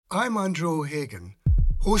I'm Andrew O'Hagan,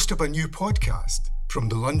 host of a new podcast from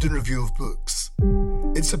the London Review of Books.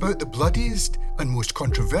 It's about the bloodiest and most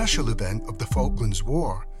controversial event of the Falklands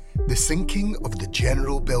War, the sinking of the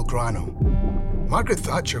General Belgrano. Margaret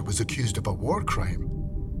Thatcher was accused of a war crime.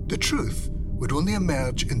 The truth would only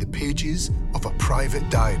emerge in the pages of a private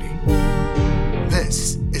diary.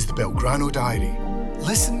 This is the Belgrano Diary.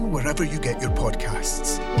 Listen wherever you get your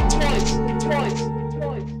podcasts. Twice.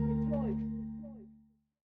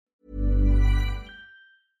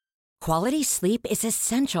 Quality sleep is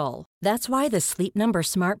essential. That's why the Sleep Number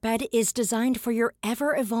Smart Bed is designed for your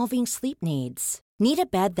ever-evolving sleep needs. Need a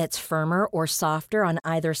bed that's firmer or softer on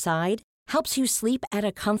either side? Helps you sleep at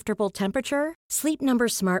a comfortable temperature? Sleep Number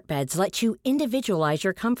Smart Beds let you individualize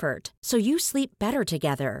your comfort, so you sleep better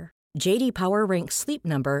together. J.D. Power ranks Sleep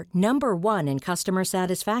Number number 1 in customer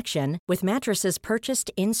satisfaction with mattresses purchased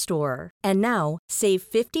in-store. And now, save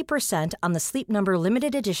 50% on the Sleep Number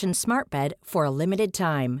Limited Edition Smart Bed for a limited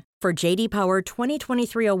time. For J.D. Power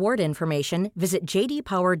 2023 award information, visit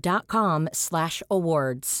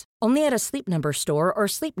jdpower.com/awards. Only at a Sleep Number store or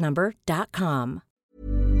sleepnumber.com.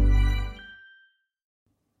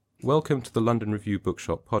 Welcome to the London Review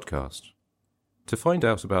Bookshop podcast. To find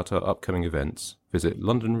out about our upcoming events, visit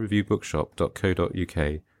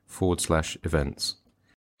londonreviewbookshop.co.uk/events.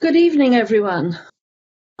 Good evening, everyone.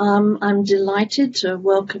 I'm delighted to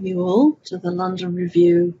welcome you all to the London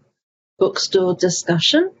Review bookstore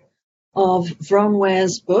discussion of Vron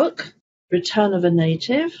Ware's book, Return of a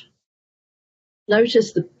Native.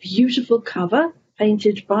 Notice the beautiful cover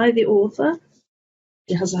painted by the author.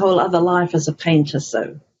 He has a whole other life as a painter,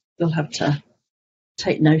 so you'll have to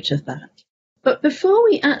take note of that. But before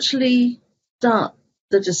we actually start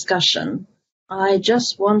the discussion, I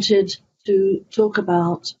just wanted to talk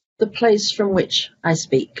about the place from which I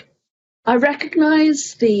speak. I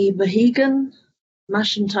recognize the Mohegan,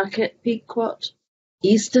 Mashantucket Pequot,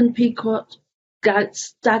 Eastern Pequot,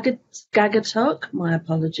 Gagatok, my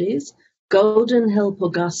apologies, Golden Hill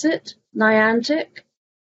Pawgasset, Niantic,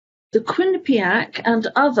 the Quinnipiac and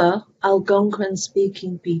other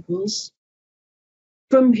Algonquin-speaking peoples,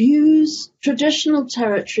 from whose traditional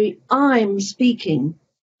territory I'm speaking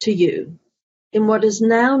to you in what is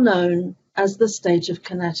now known as the state of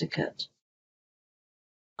Connecticut.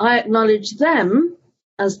 I acknowledge them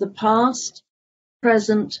as the past,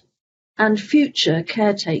 present, and future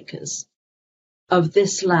caretakers of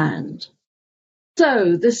this land.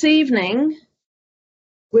 So this evening,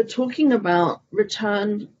 we're talking about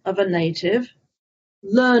Return of a Native,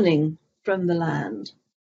 learning from the land.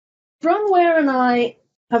 Vron Ware and I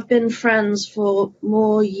have been friends for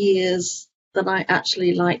more years than I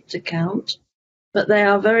actually like to count, but they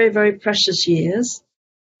are very, very precious years,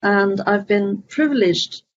 and I've been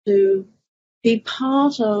privileged to be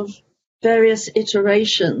part of various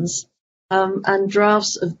iterations and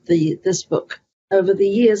drafts of this book over the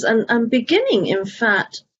years, and beginning, in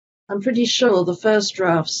fact, I'm pretty sure the first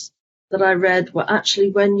drafts that I read were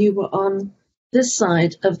actually when you were on this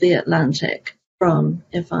side of the Atlantic, Vron,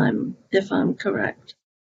 if I'm correct.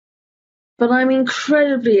 But I'm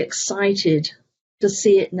incredibly excited to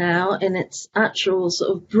see it now in its actual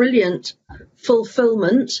sort of brilliant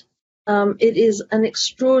fulfillment. It is an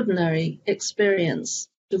extraordinary experience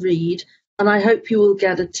to read, and I hope you will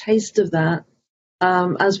get a taste of that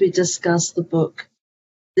as we discuss the book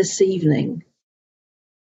this evening.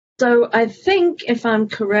 So I think, if I'm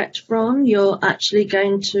correct, Vron, you're actually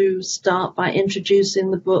going to start by introducing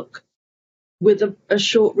the book with a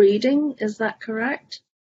short reading. Is that correct?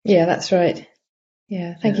 Yeah, that's right.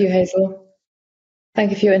 Yeah, thank you, Hazel. Thank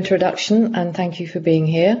you for your introduction, and thank you for being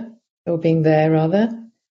here, or being there, rather.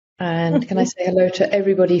 And can I say hello to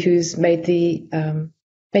everybody who's made the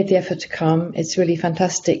effort to come? It's really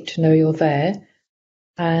fantastic to know you're there,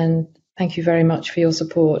 and thank you very much for your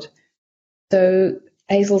support. So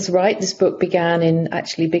Hazel's right. This book began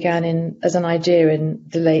as an idea in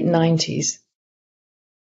the late 90s.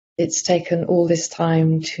 It's taken all this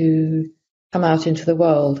time to come out into the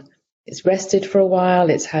world. It's rested for a while.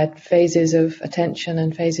 It's had phases of attention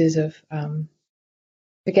and phases of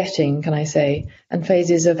forgetting, can I say, and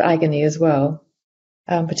phases of agony as well,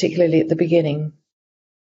 particularly at the beginning.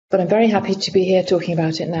 But I'm very happy to be here talking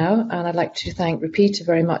about it now, and I'd like to thank Repeater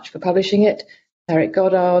very much for publishing it, Eric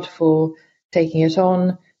Goddard for taking it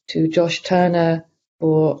on, to Josh Turner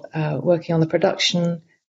for working on the production,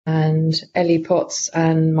 and Ellie Potts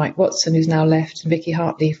and Mike Watson, who's now left, and Vicky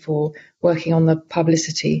Hartley for working on the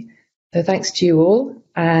publicity. So thanks to you all.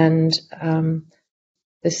 And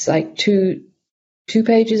there's like two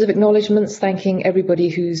pages of acknowledgements thanking everybody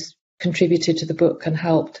who's contributed to the book and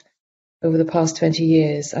helped. over the past 20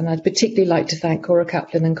 years. And I'd particularly like to thank Cora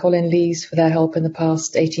Kaplan and Colin Lees for their help in the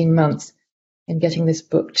past 18 months in getting this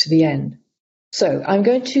book to the end. So I'm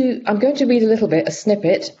going to read a little bit, a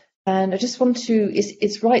snippet, and I just want to,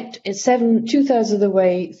 it's 2/3 of the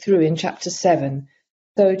way through in chapter 7.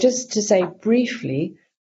 So just to say briefly,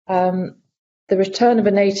 the return of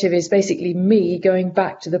a native is basically me going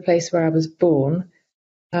back to the place where I was born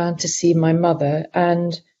to see my mother.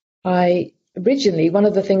 And originally, one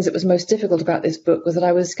of the things that was most difficult about this book was that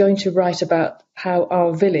I was going to write about how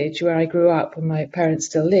our village, where I grew up and my parents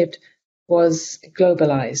still lived, was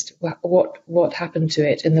globalized, what happened to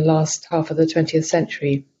it in the last half of the 20th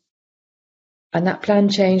century. And that plan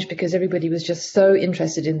changed because everybody was just so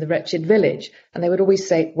interested in the wretched village. And they would always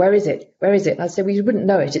say, where is it? Where is it? And I'd say, well, you wouldn't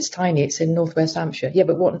know it. It's tiny. It's in northwest Hampshire. Yeah,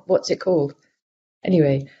 but what's it called?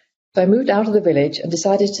 Anyway, so I moved out of the village and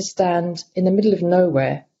decided to stand in the middle of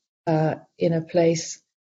nowhere in a place.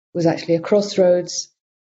 It was actually a crossroads.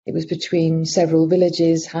 It was between several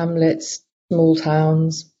villages, hamlets, small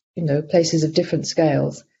towns, places of different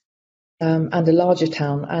scales, and a larger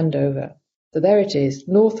town, Andover. So there it is,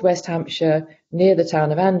 northwest Hampshire, near the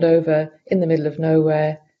town of Andover, in the middle of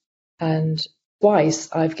nowhere. And twice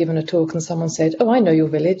I've given a talk and someone said, oh, I know your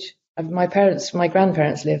village. My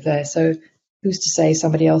grandparents live there, so who's to say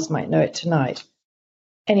somebody else might know it tonight?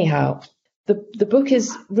 Anyhow, the book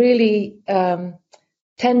is really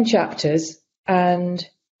 10 chapters, and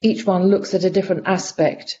each one looks at a different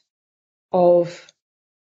aspect of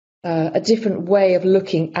a different way of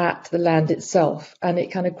looking at the land itself, and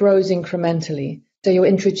it kind of grows incrementally. So you're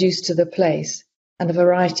introduced to the place and a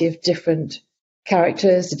variety of different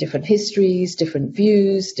characters, different histories, different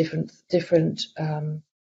views, different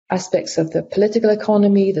aspects of the political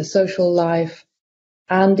economy, the social life,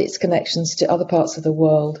 and its connections to other parts of the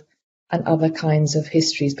world and other kinds of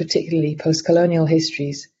histories, particularly post-colonial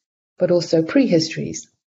histories, but also prehistories.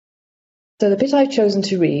 So the bit I've chosen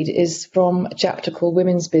to read is from a chapter called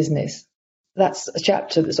Women's Business. That's a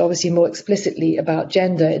chapter that's obviously more explicitly about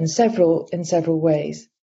gender in several ways.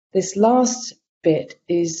 This last bit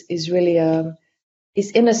is really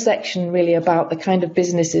is in a section really about the kind of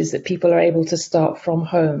businesses that people are able to start from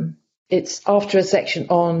home. It's after a section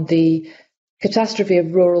on the catastrophe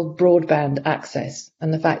of rural broadband access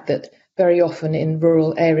and the fact that very often in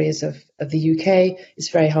rural areas of the UK, it's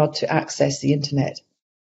very hard to access the internet.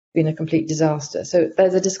 Been a complete disaster. So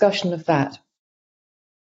there's a discussion of that.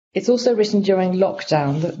 It's also written during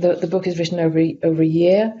lockdown. The book is written over a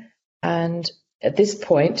year, and at this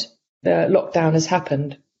point, the lockdown has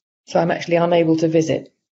happened, so I'm actually unable to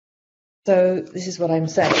visit. So this is what I'm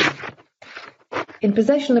saying. In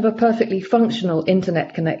possession of a perfectly functional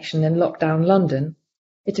internet connection in lockdown London,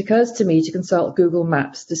 it occurs to me to consult Google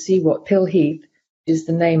Maps to see what Pill Heath, which is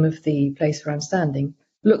the name of the place where I'm standing,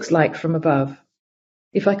 looks like from above.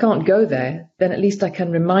 If I can't go there, then at least I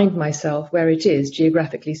can remind myself where it is,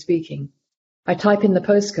 geographically speaking. I type in the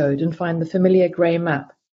postcode and find the familiar grey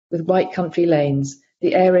map with white country lanes,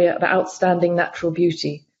 the area of outstanding natural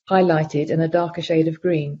beauty, highlighted in a darker shade of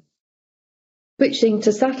green. Switching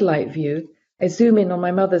to satellite view, I zoom in on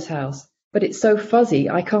my mother's house, but it's so fuzzy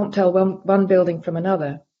I can't tell one building from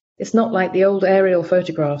another. It's not like the old aerial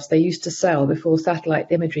photographs they used to sell before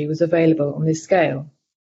satellite imagery was available on this scale.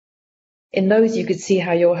 In those you could see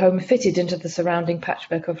how your home fitted into the surrounding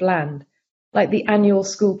patchwork of land, like the annual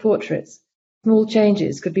school portraits. Small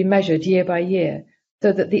changes could be measured year by year,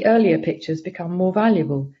 so that the earlier pictures become more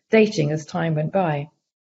valuable, dating as time went by.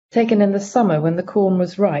 Taken in the summer when the corn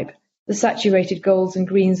was ripe, the saturated golds and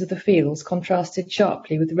greens of the fields contrasted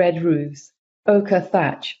sharply with red roofs, ochre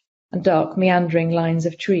thatch, and dark meandering lines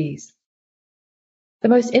of trees. The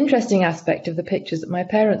most interesting aspect of the pictures that my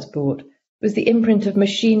parents bought was the imprint of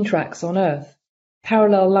machine tracks on earth,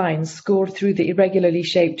 parallel lines scored through the irregularly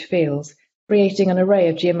shaped fields, creating an array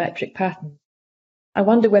of geometric patterns. I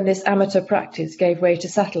wonder when this amateur practice gave way to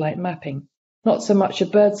satellite mapping, not so much a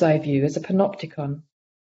bird's eye view as a panopticon.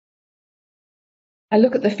 I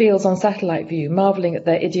look at the fields on satellite view, marvelling at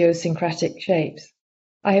their idiosyncratic shapes.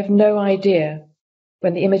 I have no idea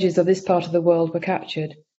when the images of this part of the world were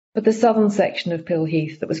captured, but the southern section of Pill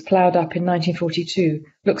Heath that was ploughed up in 1942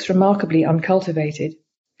 looks remarkably uncultivated.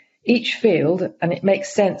 Each field, and it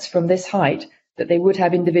makes sense from this height that they would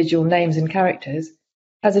have individual names and characters,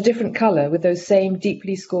 has a different colour with those same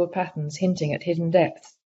deeply scored patterns hinting at hidden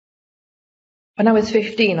depths. When I was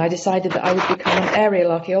 15, I decided that I would become an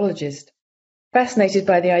aerial archaeologist, fascinated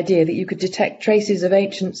by the idea that you could detect traces of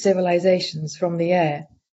ancient civilizations from the air.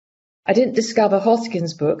 I didn't discover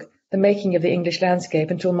Hoskins' book, The Making of the English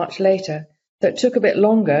Landscape, until much later, so it took a bit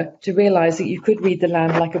longer to realise that you could read the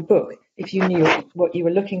land like a book if you knew what you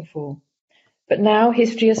were looking for. But now,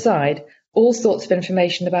 history aside, all sorts of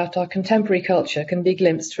information about our contemporary culture can be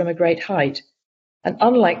glimpsed from a great height. And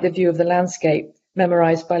unlike the view of the landscape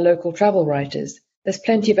memorized by local travel writers, there's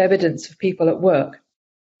plenty of evidence of people at work,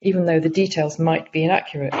 even though the details might be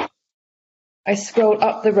inaccurate. I scroll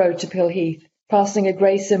up the road to Pilheath, passing a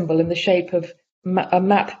grey symbol in the shape of a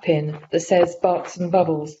map pin that says Berks and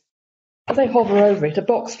Bubbles. As I hover over it, a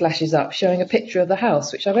box flashes up showing a picture of the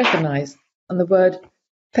house, which I recognise, and the words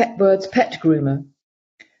pet groomer.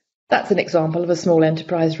 That's an example of a small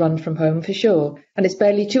enterprise run from home for sure, and it's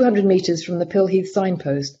barely 200 metres from the Pilheath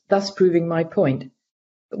signpost, thus proving my point.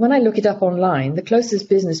 But when I look it up online, the closest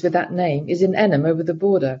business with that name is in Enham over the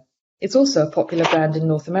border. It's also a popular brand in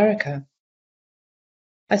North America.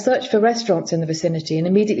 I search for restaurants in the vicinity, and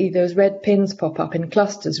immediately those red pins pop up in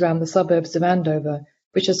clusters round the suburbs of Andover,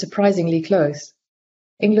 which are surprisingly close.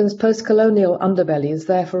 England's post-colonial underbelly is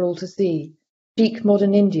there for all to see. Chic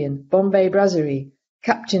modern Indian, Bombay Brasserie,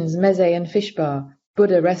 Captain's Meze and Fish Bar,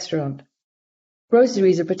 Buddha Restaurant.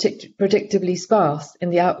 Groceries are predictably sparse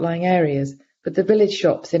in the outlying areas, but the village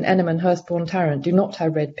shops in Enham and Hurstbourne Tarrant do not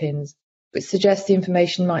have red pins, which suggests the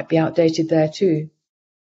information might be outdated there too.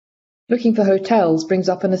 Looking for hotels brings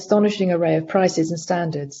up an astonishing array of prices and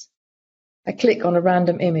standards. I click on a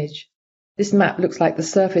random image. This map looks like the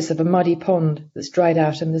surface of a muddy pond that's dried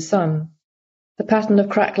out in the sun. The pattern of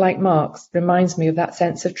crack-like marks reminds me of that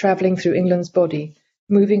sense of travelling through England's body,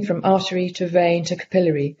 moving from artery to vein to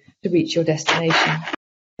capillary to reach your destination.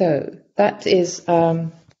 So that is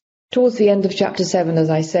towards the end of chapter 7, as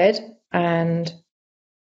I said, and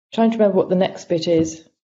trying to remember what the next bit is.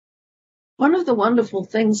 One of the wonderful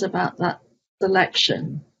things about that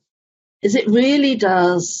selection is it really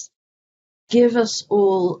does give us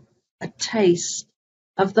all a taste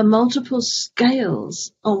of the multiple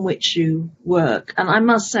scales on which you work. And I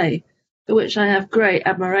must say, for which I have great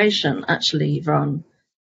admiration, actually, Yvonne.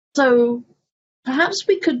 So perhaps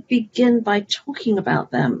we could begin by talking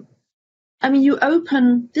about them. I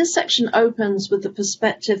mean, this section opens with the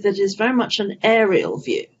perspective that is very much an aerial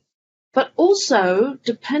view. But also,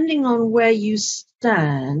 depending on where you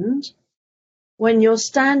stand, when you're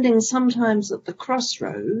standing sometimes at the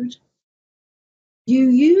crossroad, you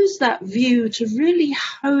use that view to really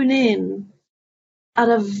hone in at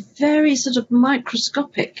a very sort of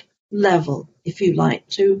microscopic level, if you like,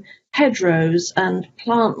 to hedgerows and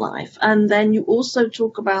plant life. And then you also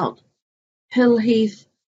talk about Pilheath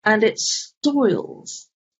and its soils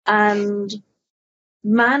and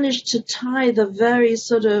manage to tie the very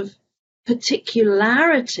sort of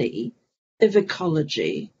particularity of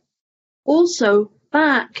ecology also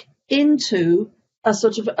back into a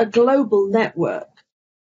sort of a global network.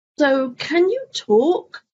 So can you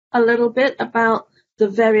talk a little bit about the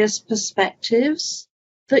various perspectives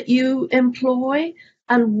that you employ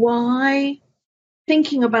and why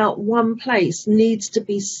thinking about one place needs to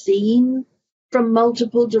be seen from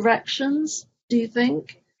multiple directions, do you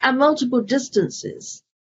think, and multiple distances?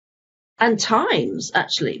 And times,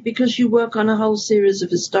 actually, because you work on a whole series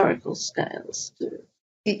of historical scales too.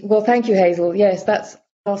 Well, thank you, Hazel. Yes, that's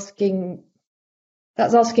asking a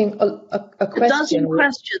question. A dozen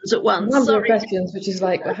questions at once. A number of questions, which is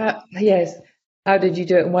like, how did you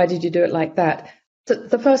do it and why did you do it like that? So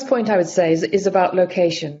the first point I would say is about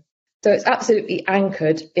location. So it's absolutely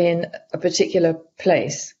anchored in a particular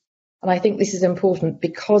place. And I think this is important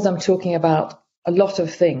because I'm talking about a lot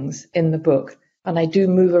of things in the book. And I do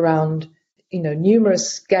move around,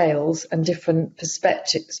 numerous scales and different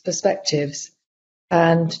perspectives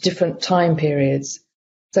and different time periods.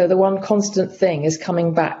 So the one constant thing is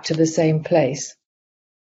coming back to the same place.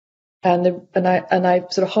 And I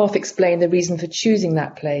sort of half explain the reason for choosing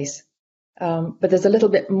that place. But there's a little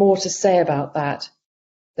bit more to say about that.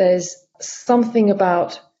 There's something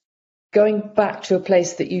about going back to a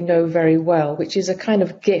place that you know very well, which is a kind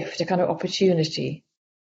of gift, a kind of opportunity.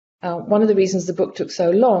 One of the reasons the book took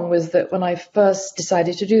so long was that when I first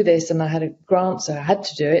decided to do this and I had a grant, so I had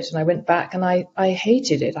to do it, and I went back and I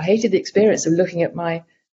hated it. I hated the experience of looking at my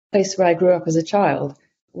place where I grew up as a child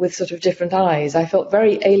with sort of different eyes. I felt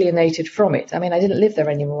very alienated from it. I mean, I didn't live there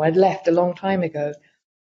anymore. I'd left a long time ago.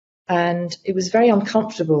 And it was very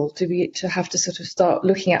uncomfortable to have to sort of start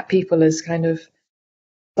looking at people as kind of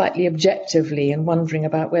slightly objectively and wondering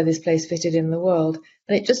about where this place fitted in the world.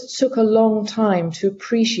 And it just took a long time to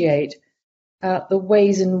appreciate the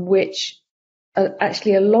ways in which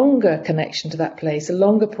actually a longer connection to that place, a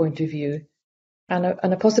longer point of view, and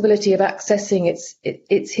a possibility of accessing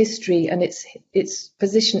its history and its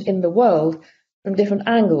position in the world from different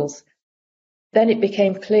angles. Then it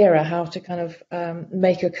became clearer how to kind of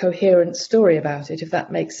make a coherent story about it, if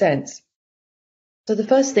that makes sense. So the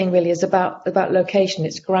first thing really is about location.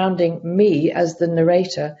 It's grounding me as the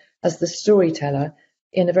narrator, as the storyteller,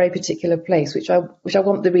 in a very particular place, which I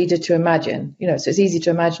want the reader to imagine. So it's easy to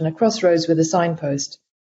imagine a crossroads with a signpost.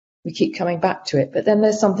 We keep coming back to it. But then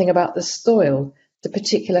there's something about the soil, the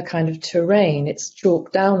particular kind of terrain. It's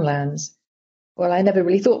chalk downlands. Well, I never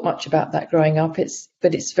really thought much about that growing up.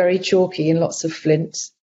 But it's very chalky and lots of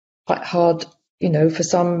flints, quite hard, for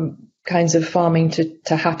some kinds of farming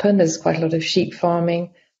to happen. There's quite a lot of sheep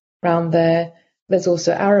farming around there. There's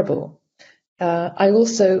also arable. I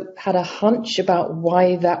also had a hunch about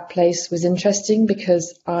why that place was interesting,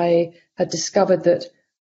 because I had discovered that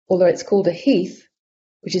although it's called a heath,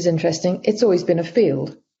 which is interesting, it's always been a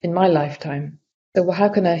field in my lifetime. So how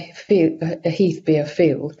can a heath be a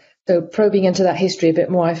field? So probing into that history a bit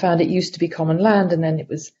more, I found it used to be common land, and then it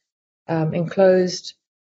was enclosed.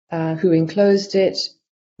 Who enclosed it?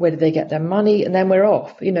 Where did they get their money? And then we're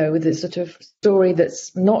off, with this sort of story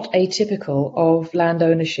that's not atypical of land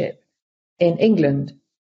ownership in England.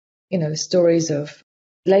 Stories of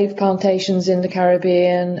slave plantations in the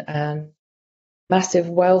Caribbean and massive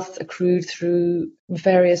wealth accrued through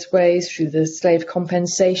nefarious ways, through the Slave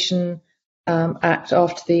Compensation Act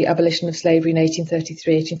after the abolition of slavery in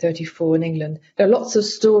 1833, 1834 in England. There are lots of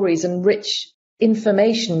stories and rich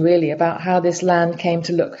information, really, about how this land came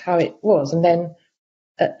to look how it was. And then,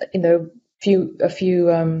 a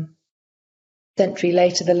few century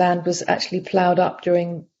later, the land was actually ploughed up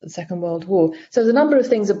during the Second World War. So there's a number of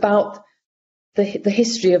things about the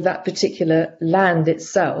history of that particular land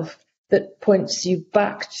itself that points you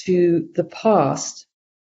back to the past,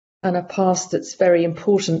 and a past that's very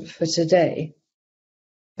important for today.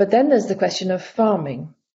 But then there's the question of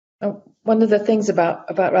farming. One of the things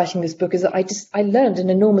about writing this book is that I learned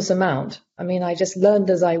an enormous amount. I mean, I just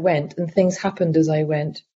learned as I went, and things happened as I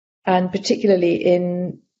went. And particularly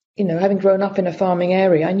in, having grown up in a farming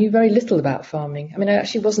area, I knew very little about farming. I mean, I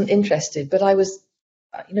actually wasn't interested, but I was,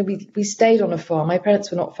 we stayed on a farm. My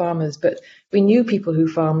parents were not farmers, but we knew people who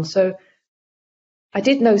farmed. So I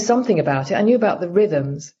did know something about it. I knew about the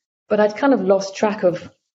rhythms, but I'd kind of lost track of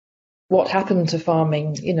what happened to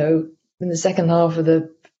farming, in the second half of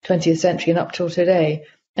the 20th century and up till today.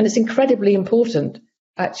 And it's incredibly important,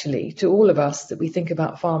 actually, to all of us that we think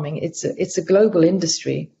about farming. It's a global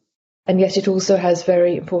industry, and yet it also has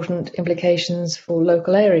very important implications for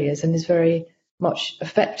local areas and is very much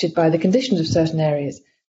affected by the conditions of certain areas.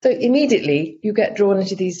 So immediately you get drawn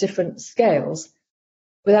into these different scales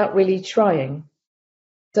without really trying.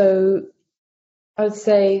 So I would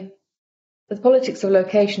say the politics of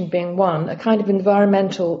location being one, a kind of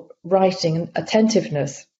environmental writing and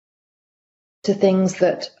attentiveness to things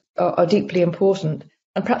that are deeply important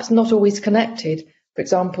and perhaps not always connected. For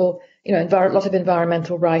example, a lot of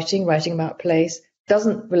environmental writing about place,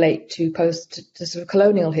 doesn't relate to sort of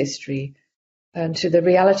colonial history and to the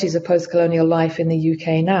realities of post-colonial life in the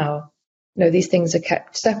UK now. These things are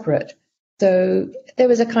kept separate. So there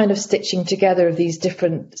was a kind of stitching together of these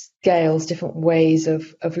different scales, different ways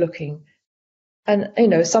of looking. And,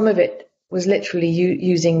 some of it was literally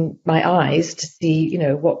using my eyes to see,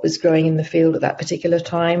 what was growing in the field at that particular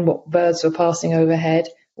time, what birds were passing overhead,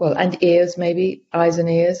 and ears, maybe, eyes and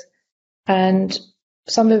ears. And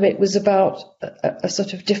some of it was about a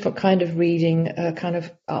sort of different kind of reading, a kind of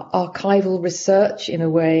archival research in a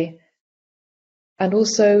way. And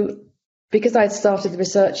also, because I'd started the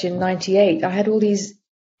research in 98, I had all these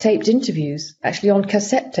taped interviews, actually on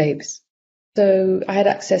cassette tapes. So I had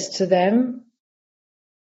access to them.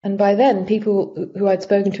 And by then, people who I'd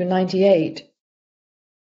spoken to in 98,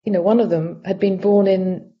 one of them had been born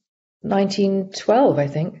in 1912, I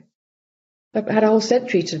think. I had a whole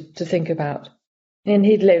century to think about. And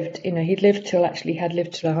he'd lived till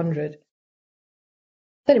 100.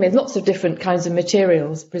 Anyway, lots of different kinds of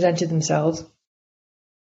materials presented themselves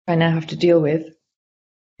I now have to deal with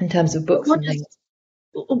in terms of books and things.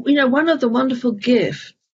 One of the wonderful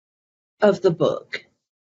gifts of the book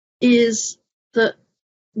is that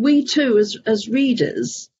we too, as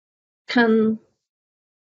readers, can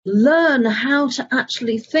learn how to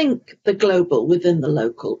actually think the global within the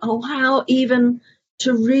local, or how even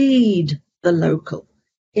to read the local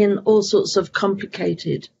in all sorts of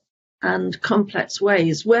complicated and complex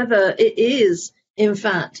ways, whether it is, in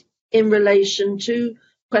fact, in relation to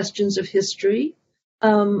questions of history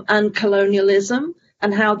and colonialism,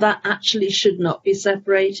 and how that actually should not be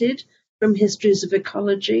separated from histories of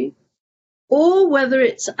ecology, or whether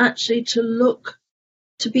it's actually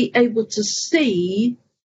to be able to see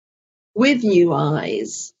with new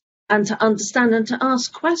eyes and to understand and to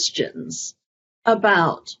ask questions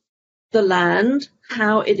about the land,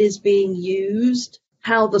 how it is being used,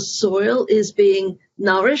 how the soil is being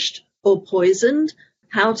nourished or poisoned,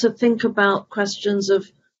 how to think about questions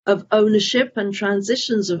of ownership and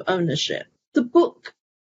transitions of ownership. The book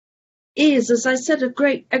is, as I said, a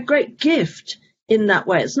great gift in that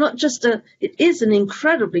way. It's not just it is an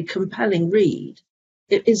incredibly compelling read.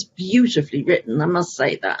 It is beautifully written, I must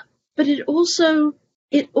say that. But it also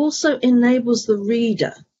enables the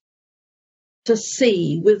reader to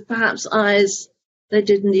see with perhaps eyes they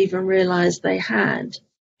didn't even realize they had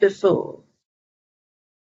before.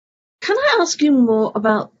 Can I ask you more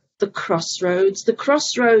about the Crossroads? The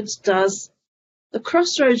Crossroads,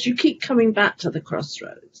 you keep coming back to the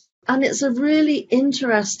Crossroads. And it's a really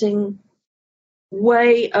interesting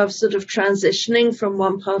way of sort of transitioning from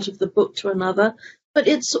one part of the book to another. But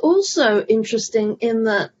it's also interesting in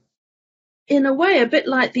that, in a way, a bit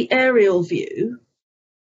like the aerial view,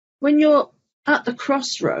 when you're at the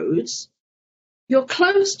crossroads, you're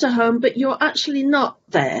close to home, but you're actually not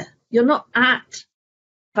there. You're not at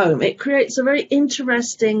home. It creates a very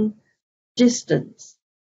interesting distance.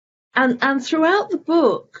 And throughout the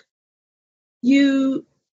book, you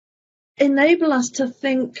enable us to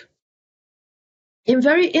think in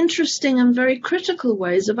very interesting and very critical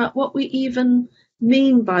ways about what we even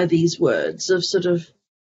mean by these words of sort of,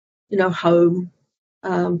 home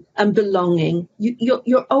and belonging.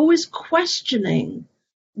 You're always questioning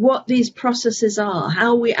what these processes are,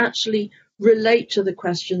 how we actually relate to the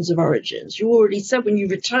questions of origins. You already said when you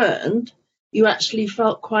returned, you actually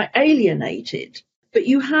felt quite alienated. But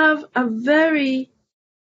you have a very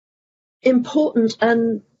important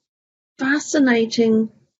and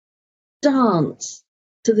fascinating dance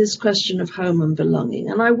to this question of home and belonging.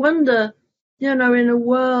 And I wonder, in a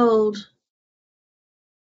world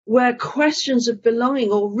where questions of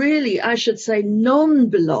belonging, or really, I should say,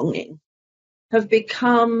 non-belonging, have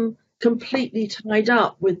become completely tied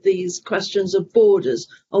up with these questions of borders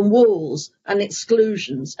and walls and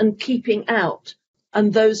exclusions and keeping out.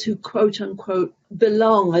 And those who, quote unquote,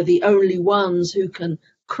 belong are the only ones who can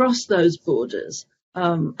cross those borders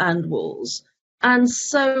and walls. And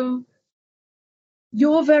so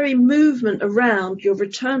your very movement around your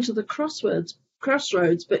return to the crossroads,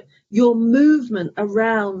 but your movement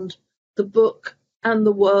around the book and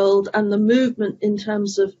the world and the movement in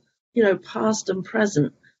terms of, past and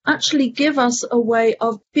present, actually give us a way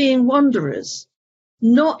of being wanderers,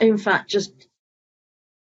 not in fact just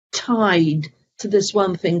tied to this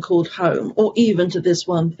one thing called home, or even to this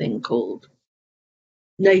one thing called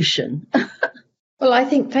nation. Well,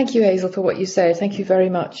 thank you, Hazel, for what you said. Thank you very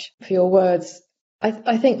much for your words.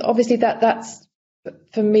 I think obviously that's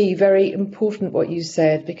for me very important what you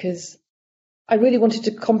said, because I really wanted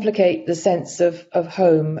to complicate the sense of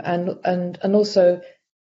home and also,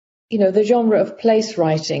 the genre of place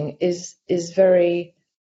writing is very,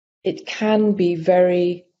 it can be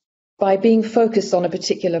very, by being focused on a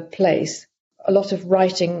particular place, a lot of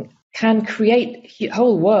writing can create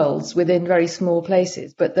whole worlds within very small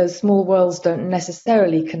places, but those small worlds don't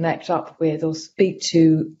necessarily connect up with or speak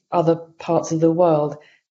to other parts of the world.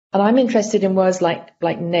 And I'm interested in words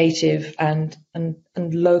like native and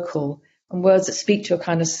local, and words that speak to a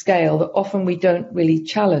kind of scale that often we don't really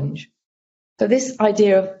challenge. So this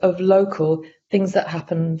idea of local, things that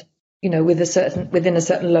happened, within a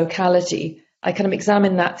certain locality, I kind of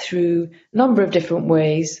examine that through a number of different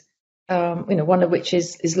ways. One of which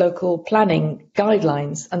is local planning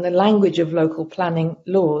guidelines and the language of local planning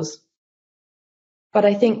laws. But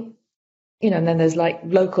I think, and then there's like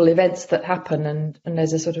local events that happen, and there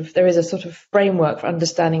is a sort of framework for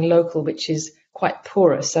understanding local, which is quite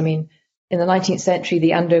porous. I mean, in the 19th century,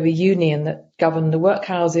 the Andover Union that governed the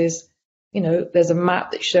workhouses, there's a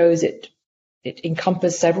map that shows it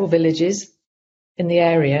encompassed several villages in the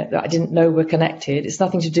area that I didn't know were connected. It's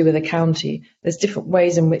nothing to do with a county. There's different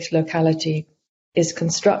ways in which locality is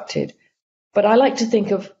constructed. But I like to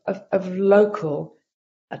think of local,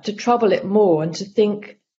 to trouble it more and to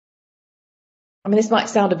think, this might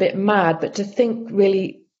sound a bit mad, but to think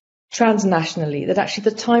really transnationally, that actually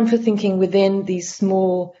the time for thinking within these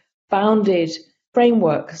small bounded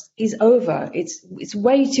frameworks is over. It's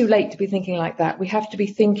way too late to be thinking like that. We have to be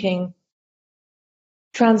thinking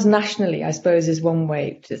transnationally, I suppose, is one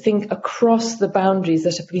way to think across the boundaries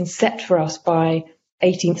that have been set for us by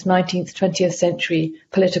 18th, 19th, 20th century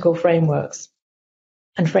political frameworks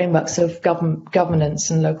and frameworks of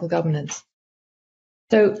governance and local governance.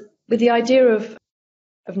 So with the idea of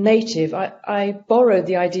native, I borrowed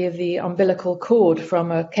the idea of the umbilical cord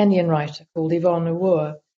from a Kenyan writer called Yvonne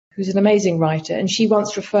Owuor, who's an amazing writer. And she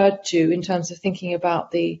once referred to, in terms of thinking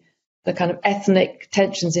about the kind of ethnic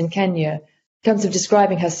tensions in Kenya, terms of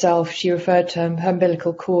describing herself, she referred to her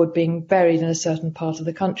umbilical cord being buried in a certain part of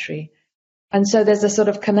the country. And so there's a sort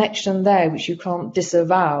of connection there which you can't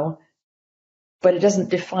disavow, but it doesn't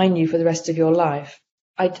define you for the rest of your life.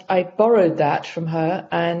 I borrowed that from her,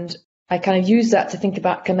 and I kind of use that to think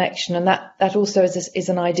about connection. And that also is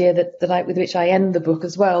an idea with which I end the book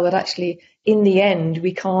as well, that actually in the end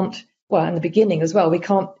we can't, well, in the beginning as well, we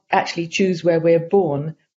can't actually choose where we're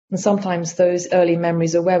born. And sometimes those early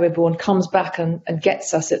memories of where we're born comes back and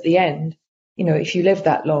gets us at the end, if you live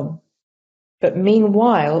that long. But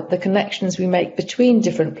meanwhile, the connections we make between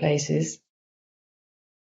different places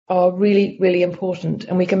are really, really important.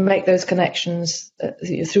 And we can make those connections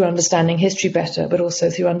through understanding history better, but also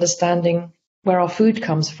through understanding where our food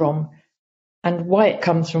comes from and why it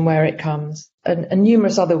comes from where it comes, and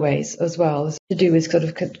numerous other ways as well to do with sort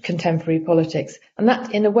of contemporary politics. And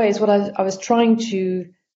that, in a way, is what I was trying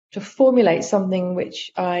to formulate, something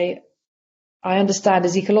which I understand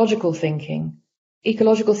as ecological thinking.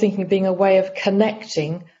 Ecological thinking being a way of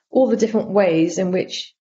connecting all the different ways in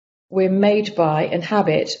which we're made by,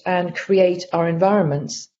 inhabit, and create our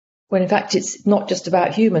environments, when in fact it's not just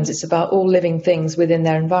about humans, it's about all living things within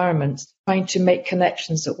their environments, trying to make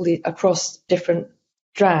connections across different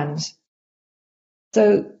strands.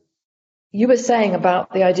 So you were saying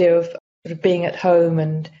about the idea of sort of being at home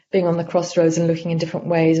and being on the crossroads and looking in different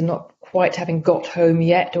ways and not quite having got home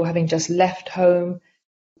yet, or having just left home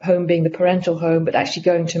being the parental home, but actually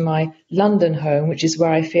going to my London home, which is where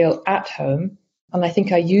I feel at home. And I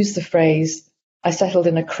think I used the phrase, I settled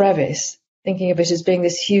in a crevice, thinking of it as being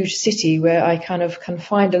this huge city where I kind of can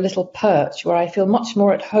find a little perch where I feel much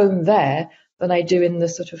more at home there than I do in the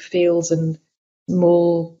sort of fields and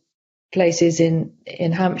small places in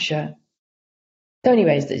Hampshire. So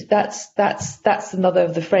anyways, that's another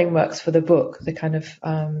of the frameworks for the book, the kind of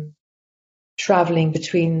traveling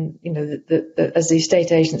between, as the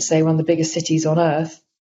estate agents say, one of the biggest cities on earth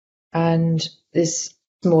and this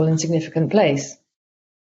small insignificant place.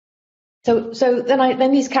 So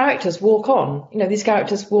then these characters walk on. These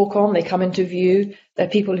characters walk on. They come into view. They're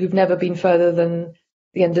people who've never been further than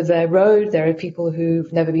the end of their road. There are people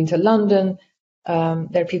who've never been to London. There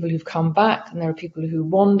are people who've come back, and there are people who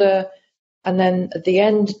wander. And then at the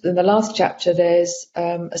end, in the last chapter, there's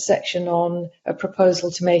a section on a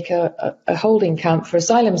proposal to make a holding camp for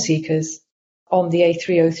asylum seekers on the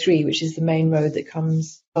A303, which is the main road that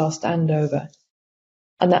comes past Andover.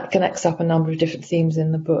 And that connects up a number of different themes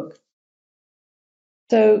in the book.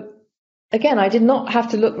 So again, I did not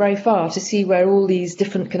have to look very far to see where all these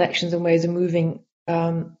different connections and ways of moving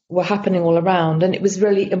were happening all around. And it was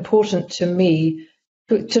really important to me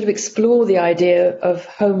to sort of explore the idea of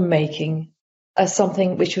homemaking as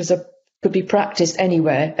something which could be practiced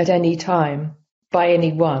anywhere at any time by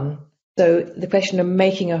anyone. So the question of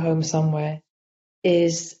making a home somewhere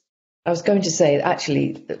is, I was going to say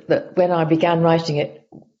actually that when I began writing it,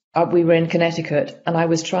 we were in Connecticut, and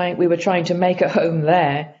we were trying to make a home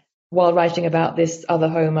there while writing about this other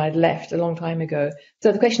home I'd left a long time ago.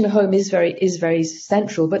 So the question of home is very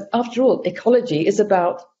central. But after all, ecology is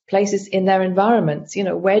about places in their environments.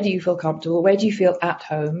 Where do you feel comfortable? Where do you feel at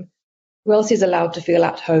home? Who else is allowed to feel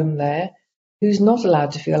at home there? Who's not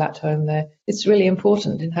allowed to feel at home there? It's really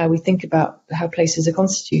important in how we think about how places are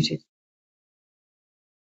constituted.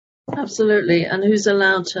 Absolutely. And who's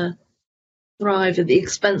allowed to thrive at the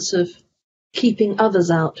expense of keeping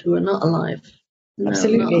others out who are not alive?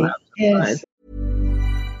 Absolutely. Yes.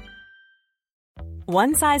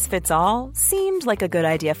 One size fits all seemed like a good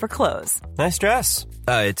idea for clothes. Nice dress.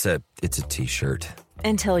 It's a t-shirt.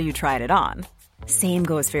 Until you tried it on. Same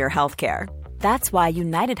goes for your healthcare. That's why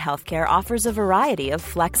United Healthcare offers a variety of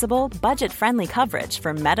flexible, budget-friendly coverage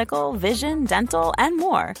for medical, vision, dental, and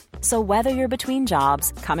more. So whether you're between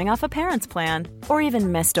jobs, coming off a parent's plan, or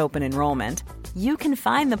even missed open enrollment, you can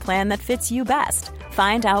find the plan that fits you best.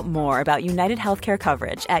 Find out more about United Healthcare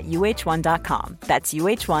coverage at uh1.com. That's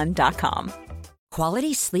uh1.com.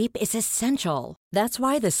 Quality sleep is essential. That's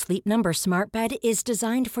why the Sleep Number Smart Bed is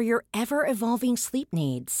designed for your ever-evolving sleep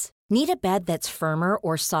needs. Need a bed that's firmer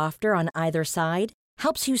or softer on either side?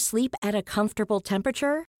 Helps you sleep at a comfortable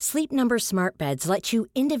temperature? Sleep Number Smart Beds let you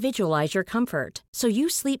individualize your comfort, so you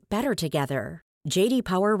sleep better together. J.D.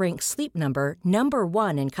 Power ranks Sleep Number number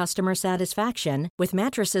 1 in customer satisfaction with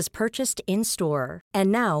mattresses purchased in-store.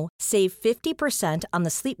 And now, save 50% on the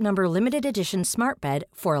Sleep Number Limited Edition Smart Bed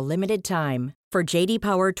for a limited time. For J.D.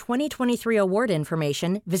 Power 2023 award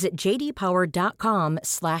information, visit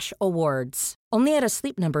jdpower.com/awards. Only at a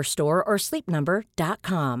Sleep Number store or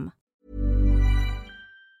sleepnumber.com.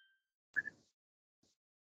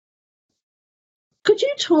 Could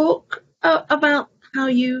you talk about how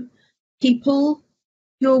you people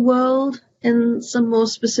your world in some more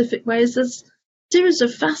specific ways? There's a series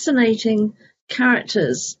of fascinating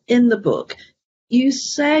characters in the book. You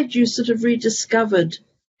said you sort of rediscovered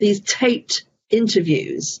these taped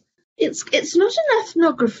interviews. It's not an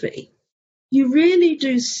ethnography. You really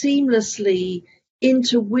do seamlessly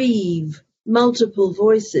interweave multiple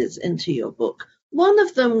voices into your book. One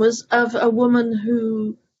of them was of a woman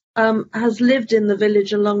who has lived in the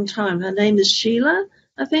village a long time. Her name is Sheila,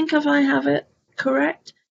 I think, if I have it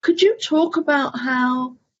correct. Could you talk about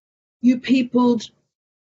how you peopled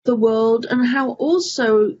the world and how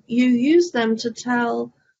also you use them to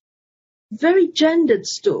tell very gendered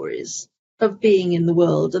stories of being in the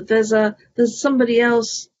world? There's somebody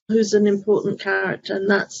else who's an important character, and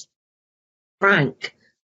that's Frank.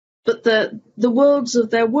 But the worlds of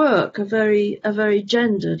their work are very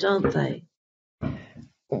gendered, aren't they?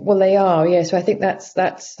 Well, they are, yes. So I think that's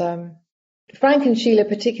Frank and Sheila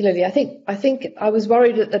particularly. I think I was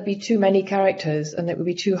worried that there'd be too many characters and it would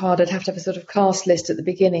be too hard. I'd have to have a sort of cast list at the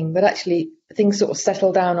beginning, but actually things sort of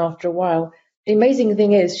settled down after a while. The amazing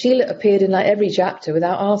thing is Sheila appeared in like every chapter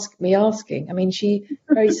without me asking. I mean, she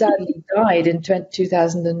very sadly died in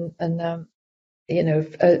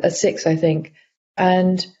 2006, I think.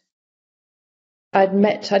 And I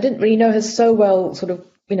didn't really know her so well sort of,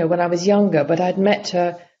 when I was younger, but I'd met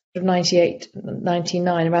her sort of 98,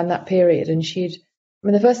 99, around that period. And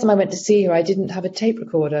the first time I went to see her, I didn't have a tape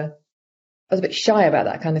recorder. I was a bit shy about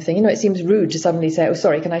that kind of thing. It seems rude to suddenly say, oh,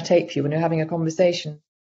 sorry, can I tape you when you're having a conversation?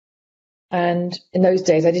 And in those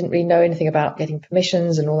days, I didn't really know anything about getting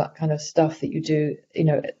permissions and all that kind of stuff that you do,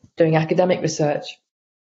 doing academic research.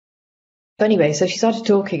 But anyway, so she started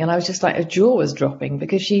talking and I was just like, her jaw was dropping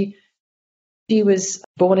because she was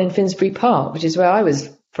born in Finsbury Park, which is where I was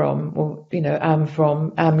from, or,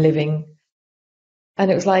 am living. And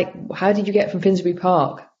it was like, how did you get from Finsbury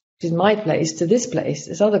Park, which is my place, to this place,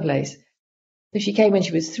 this other place? So she came when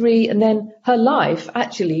she was 3, and then her life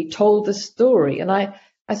actually told the story. And I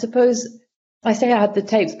suppose I say I had the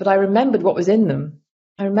tapes, but I remembered what was in them.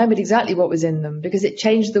 I remembered exactly what was in them because it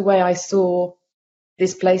changed the way I saw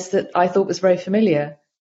this place that I thought was very familiar.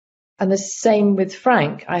 And the same with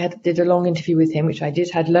Frank. I did a long interview with him, which I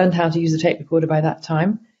had learned how to use the tape recorder by that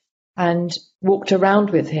time, and walked around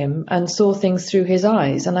with him and saw things through his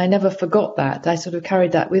eyes. And I never forgot that. I sort of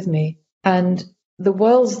carried that with me. And the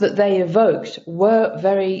worlds that they evoked were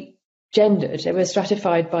very gendered. They were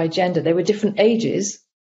stratified by gender. They were different ages.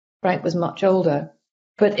 Frank was much older.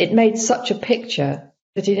 But it made such a picture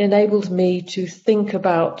that it enabled me to think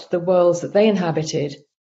about the worlds that they inhabited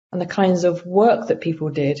and the kinds of work that people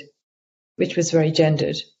did, which was very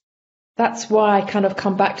gendered. That's why I kind of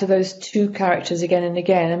come back to those two characters again and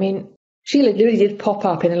again. I mean, Sheila really did pop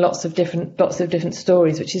up in lots of different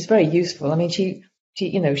stories, which is very useful. I mean, she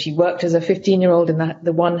worked as a 15-year-old in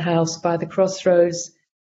the one house by the crossroads.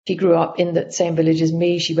 She grew up in the same village as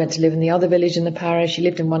me. She went to live in the other village in the parish. She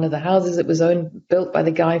lived in one of the houses that was built by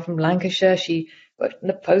the guy from Lancashire. She worked in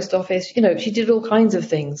the post office. She did all kinds of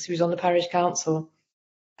things. She was on the parish council.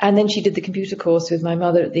 And then she did the computer course with my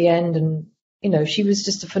mother at the end. And, she was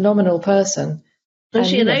just a phenomenal person. And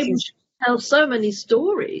she enabled you to tell so many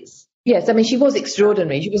stories. Yes, I mean, she was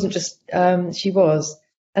extraordinary. She wasn't just, she was.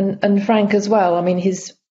 And Frank as well. I mean,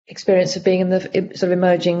 his experience of being in the sort of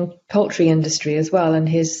emerging poultry industry as well, and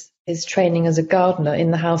his training as a gardener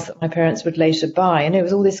in the house that my parents would later buy. And it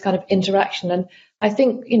was all this kind of interaction. And I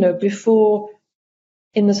think, before,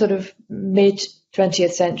 in the sort of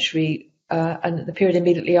mid-20th century, and the period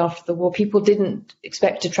immediately after the war, people didn't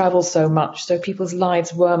expect to travel so much. So people's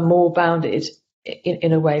lives were more bounded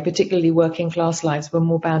in a way, particularly working class lives were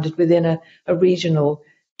more bounded within a regional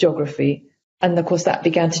geography. And of course, that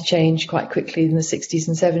began to change quite quickly in the 60s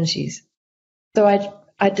and 70s. So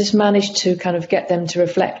I just managed to kind of get them to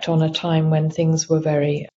reflect on a time when things were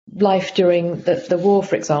very life during the war,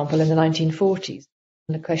 for example, in the 1940s.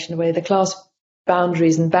 And the question of whether the class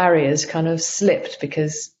boundaries and barriers kind of slipped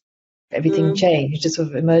because everything changed, a sort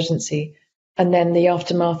of emergency. And then the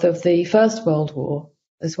aftermath of the First World War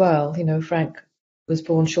as well. Frank was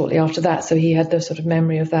born shortly after that, so he had the sort of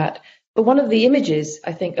memory of that. But one of the images,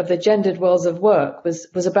 I think, of the gendered worlds of work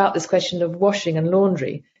was about this question of washing and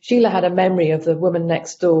laundry. Sheila had a memory of the woman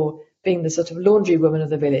next door being the sort of laundry woman of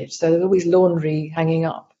the village. So there was always laundry hanging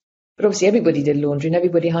up. But obviously everybody did laundry and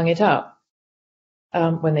everybody hung it up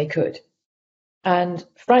when they could. And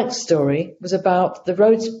Frank's story was about the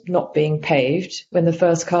roads not being paved when the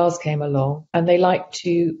first cars came along, and they liked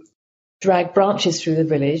to drag branches through the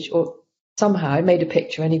village, or somehow, I made a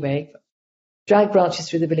picture anyway, drag branches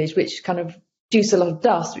through the village, which kind of produced a lot of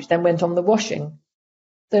dust, which then went on the washing.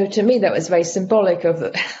 So to me, that was very symbolic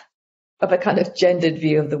of of a kind of gendered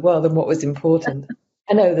view of the world and what was important.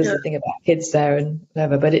 I know there's Yeah. a thing about kids there and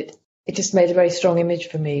whatever, but it just made a very strong image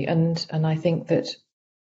for me. And I think that,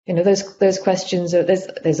 those questions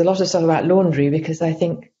there's a lot of stuff about laundry, because I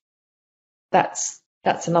think that's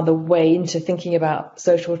another way into thinking about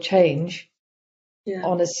social change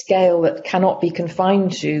on a scale that cannot be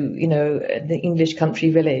confined to, the English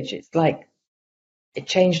country village. It's like it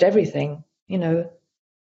changed everything, the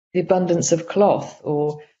abundance of cloth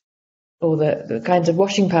or the kinds of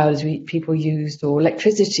washing powders people used, or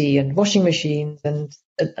electricity and washing machines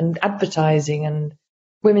and advertising and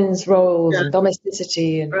women's roles and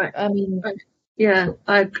domesticity. And Right. I mean, Yeah,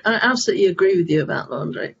 I absolutely agree with you about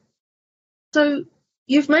laundry. So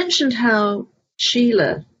you've mentioned how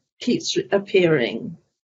Sheila keeps appearing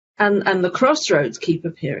and the Crossroads keep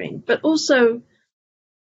appearing, but also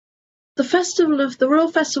the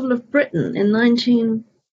Royal Festival of Britain in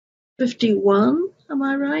 1951, am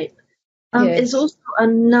I right? Yes. Is also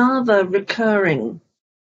another recurring,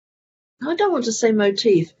 I don't want to say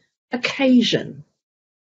motif, occasion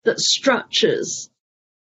that structures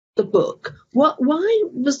the book. Why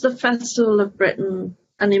was the Festival of Britain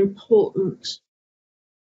an important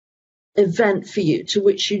event for you, to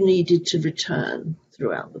which you needed to return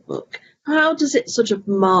throughout the book? How does it sort of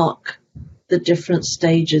mark the different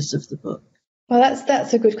stages of the book? Well,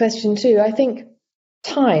 that's a good question too. I think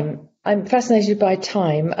time. I'm fascinated by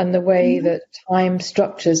time and the way that time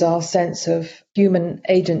structures our sense of human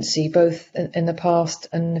agency, both in the past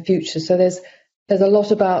and the future. So there's a lot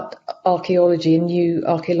about archaeology and new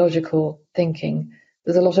archaeological thinking.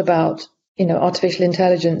 There's a lot about, artificial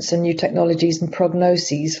intelligence and new technologies and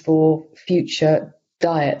prognoses for future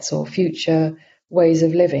diets or future ways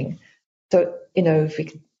of living. So, if we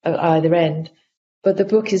can, at either end. But the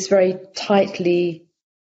book is very tightly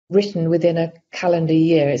written within a calendar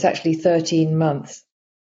year. It's actually 13 months.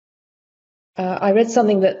 I read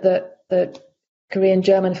something that the Korean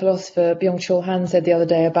German philosopher Byung-Chul Han said the other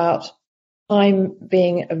day about time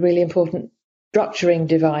being a really important structuring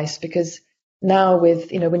device, because now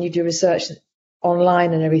with, when you do research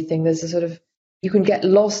online and everything, there's a sort of, you can get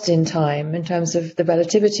lost in time in terms of the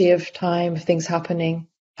relativity of time, of things happening.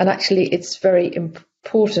 And actually it's very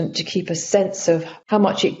important to keep a sense of how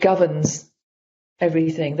much it governs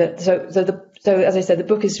everything. So as I said, the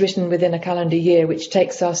book is written within a calendar year, which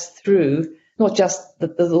takes us through not just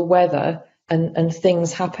the weather and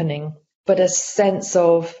things happening, but a sense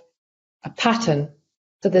of a pattern.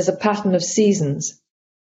 So there's a pattern of seasons.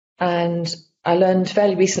 And I learned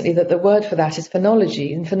fairly recently that the word for that is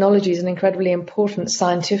phenology. And phenology is an incredibly important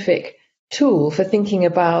scientific tool for thinking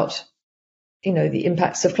about, the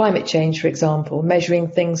impacts of climate change, for example, measuring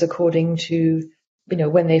things according to,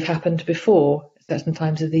 when they've happened before certain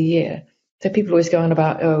times of the year. So people always go on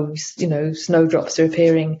about, snowdrops are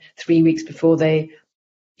appearing 3 weeks before they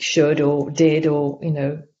should or did or,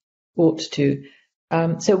 ought to.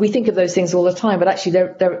 So we think of those things all the time, but actually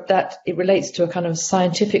that it relates to a kind of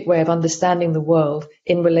scientific way of understanding the world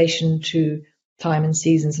in relation to time and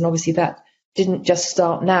seasons. And obviously that didn't just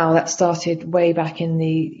start now, that started way back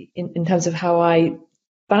in terms of how I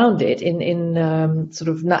found it in sort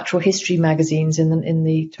of natural history magazines in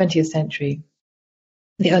the 20th century,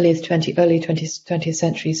 the early 20th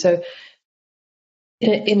century. So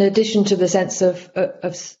in addition to the sense of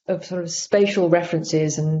sort of spatial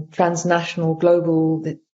references and transnational global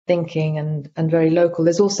thinking and very local,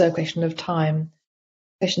 there's also a question of time,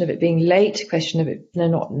 question of it being late, question of it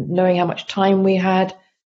not knowing how much time we had,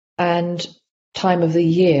 and time of the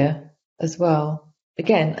year as well.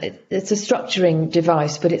 Again, it's a structuring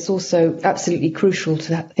device, but it's also absolutely crucial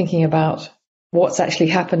to thinking about what's actually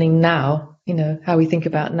happening now, how we think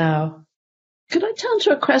about now. Could I turn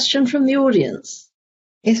to a question from the audience?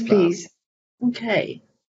 Yes, please. Okay.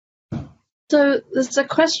 So there's a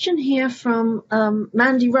question here from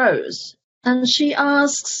Mandy Rose, and she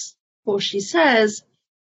asks, or she says,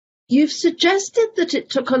 you've suggested that it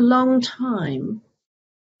took a long time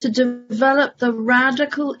to develop the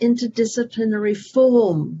radical interdisciplinary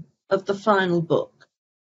form of the final book.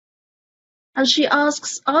 And she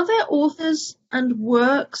asks, are there authors and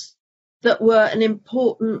works that were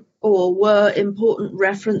important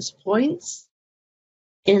reference points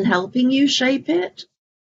in helping you shape it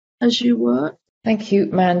as you work? Thank you,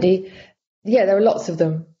 Mandy. Yeah, there are lots of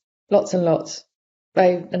them, lots and lots.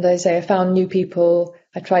 I found new people.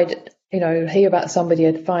 I tried, hear about somebody,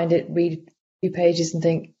 I'd find it, read a few pages and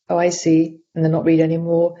think, oh, I see, and then not read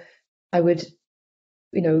anymore. I would,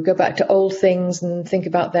 go back to old things and think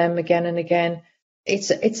about them again and again.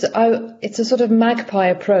 It's a sort of magpie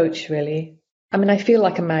approach, really. I mean, I feel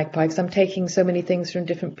like a magpie because I'm taking so many things from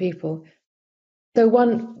different people. So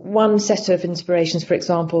one set of inspirations, for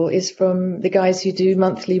example, is from the guys who do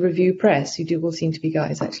Monthly Review Press, who all seem to be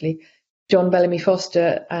guys, actually. John Bellamy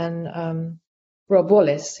Foster and Rob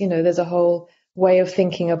Wallace. There's a whole way of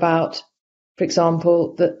thinking about, for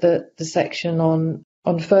example, the section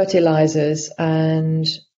on fertilizers and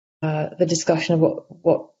the discussion of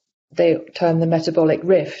what they term the metabolic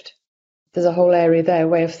rift. There's a whole area there, a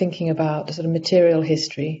way of thinking about the sort of material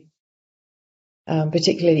history,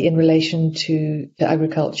 particularly in relation to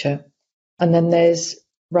agriculture. And then there's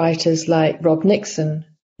writers like Rob Nixon,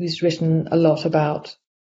 who's written a lot about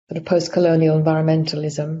sort of post-colonial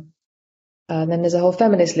environmentalism. And then there's a whole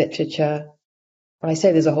feminist literature. Well, I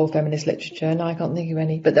say there's a whole feminist literature, and I can't think of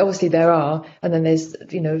any, but obviously there are. And then there's,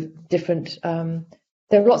 different,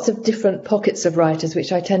 there are lots of different pockets of writers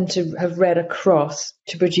which I tend to have read across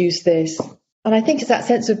to produce this. And I think it's that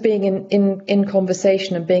sense of being in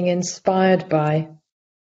conversation and being inspired by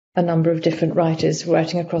a number of different writers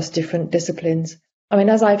writing across different disciplines. I mean,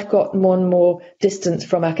 as I've got more and more distance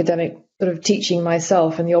from academic sort of teaching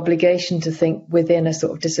myself and the obligation to think within a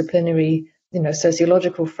sort of disciplinary,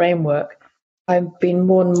 sociological framework, I've been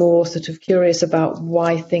more and more sort of curious about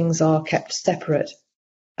why things are kept separate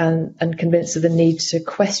and convinced of the need to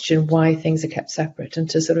question why things are kept separate and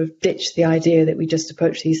to sort of ditch the idea that we just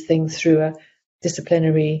approach these things through a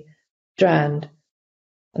disciplinary strand.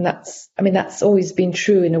 And that's always been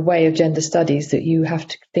true in a way of gender studies, that you have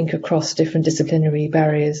to think across different disciplinary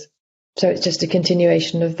barriers. So it's just a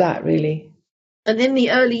continuation of that, really. And in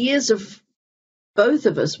the early years of both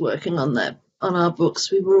of us working on our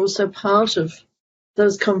books, we were also part of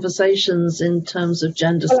those conversations in terms of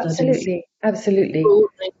gender studies. Absolutely.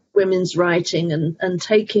 Women's writing and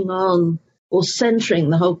taking on or centering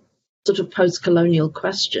the whole sort of post-colonial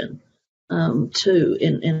question too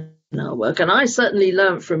in our work. And I certainly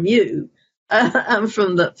learned from you and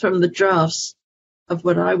from the drafts of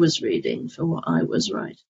what I was reading for what I was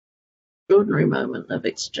writing. Extraordinary moment of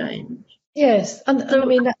exchange. Yes, and so, I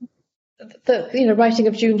mean, the writing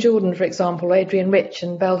of June Jordan, for example, Adrian Rich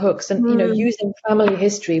and Bell Hooks, and using family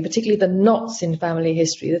history, particularly the knots in family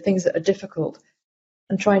history, the things that are difficult,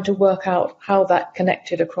 and trying to work out how that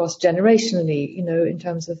connected across generationally, in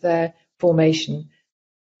terms of their formation.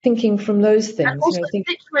 Thinking from those things, and also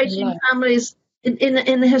situating families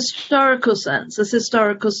in a historical sense, as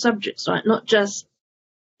historical subjects, right? Not just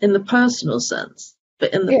in the personal sense,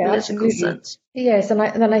 but in the political sense. Yes, and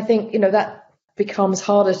then I think that becomes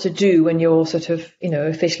harder to do when you're sort of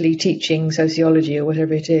officially teaching sociology or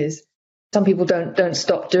whatever it is. Some people don't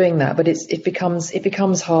stop doing that, but it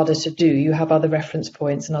becomes harder to do. You have other reference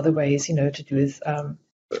points and other ways to do with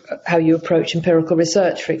how you approach empirical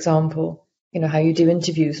research, for example. How you do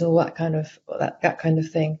interviews and all that kind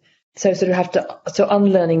of thing. So sort of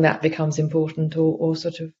unlearning that becomes important, or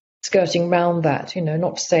sort of skirting around that.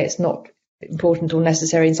 Not to say it's not important or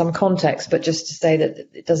necessary in some context, but just to say that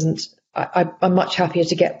it doesn't. I'm much happier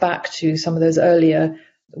to get back to some of those earlier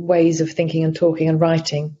ways of thinking and talking and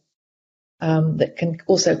writing that can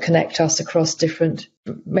also connect us across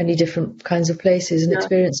many different kinds of places and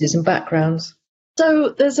experiences and backgrounds. So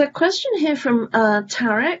there's a question here from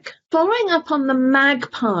Tarek. Following up on the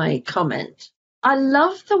magpie comment, I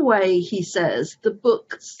love the way he says the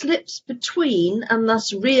book slips between and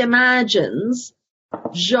thus reimagines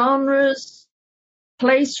genres,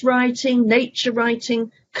 place writing, nature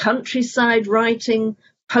writing, countryside writing,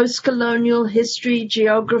 post-colonial history,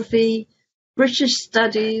 geography, British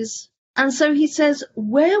studies. And so he says,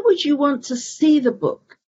 where would you want to see the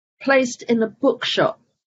book placed in a bookshop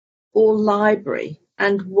or library,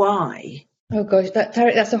 and why? Oh gosh,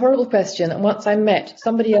 Tarek, that's a horrible question. And once I met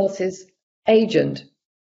somebody else's agent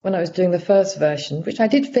when I was doing the first version, which I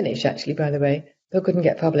did finish actually, by the way, but couldn't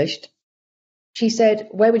get published. She said,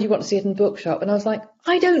 where would you want to see it in a bookshop? And I was like,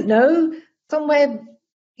 I don't know, somewhere,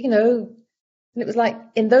 and it was like,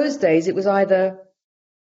 in those days, it was either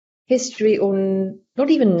history or not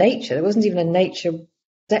even nature. There wasn't even a nature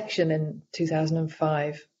section in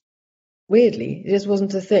 2005. Weirdly, it just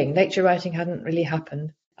wasn't a thing. Nature writing hadn't really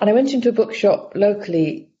happened. And I went into a bookshop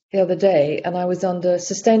locally the other day, and I was under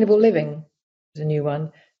Sustainable Living, was a new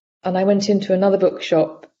one. And I went into another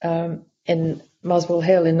bookshop in Muswell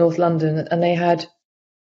Hill in North London, and they had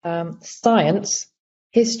science,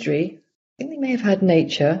 history, I think they may have had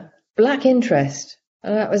nature, black interest,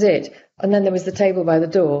 and that was it. And then there was the table by the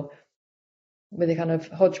door with a kind of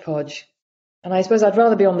hodgepodge. And I suppose I'd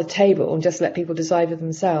rather be on the table and just let people decide for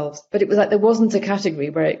themselves. But it was like there wasn't a category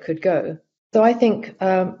where it could go. So I think,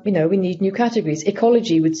 we need new categories.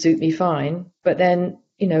 Ecology would suit me fine. But then,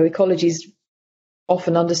 ecology is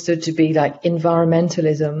often understood to be like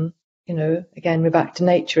environmentalism. Again, we're back to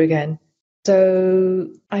nature again.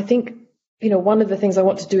 So I think, one of the things I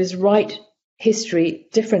want to do is write history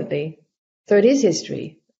differently. So it is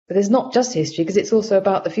history, but there's not just history because it's also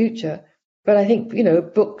about the future. But I think,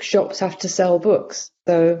 bookshops have to sell books.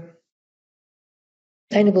 So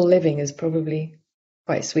sustainable living is probably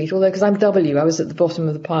quite sweet. Although, because I'm W, I was at the bottom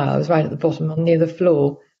of the pile. I was right at the bottom, near the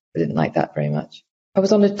floor. I didn't like that very much. I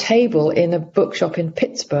was on a table in a bookshop in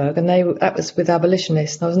Pittsburgh, and that was with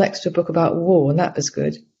abolitionists. And I was next to a book about war, and that was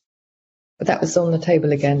good. But that was on the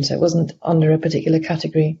table again, so it wasn't under a particular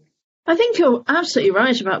category. I think you're absolutely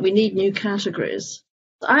right about we need new categories.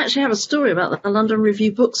 I actually have a story about the London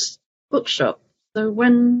Review bookshop. So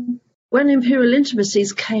when Imperial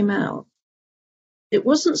Intimacies came out, it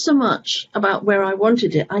wasn't so much about where I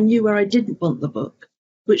wanted it. I knew where I didn't want the book,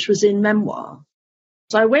 which was in memoir.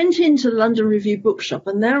 So I went into the London Review bookshop,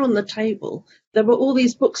 and there on the table, there were all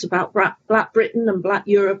these books about Black Britain and Black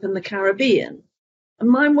Europe and the Caribbean. And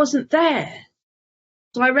mine wasn't there.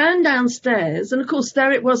 So I ran downstairs, and of course,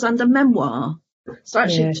 there it was under memoir. So I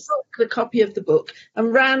actually took the copy of the book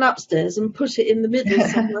and ran upstairs and put it in the middle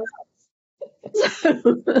somewhere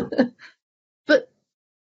else. But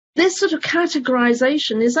this sort of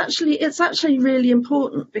categorization is actually really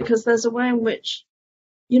important, because there's a way in which,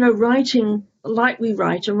 writing like we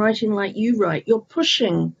write and writing like you write, you're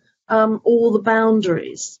pushing all the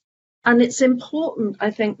boundaries. And it's important, I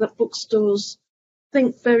think, that bookstores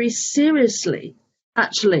think very seriously,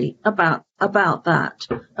 actually, about that,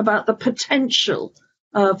 about the potential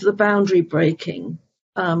of the boundary breaking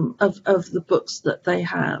of the books that they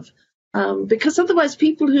have. Because otherwise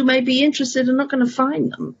people who may be interested are not going to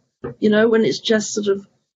find them, when it's just sort of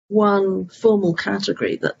one formal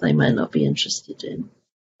category that they may not be interested in.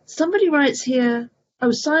 Somebody writes here,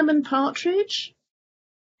 Simon Partridge.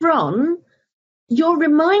 Ron, you're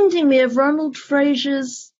reminding me of Ronald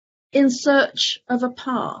Fraser's In Search of a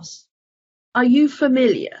Past. Are you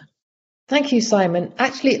familiar? Thank you, Simon.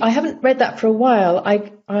 Actually, I haven't read that for a while.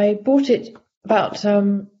 I bought it about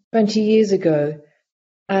 20 years ago,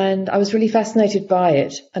 and I was really fascinated by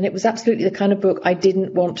it. And it was absolutely the kind of book I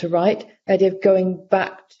didn't want to write. The idea of going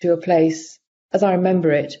back to a place, as I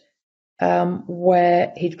remember it,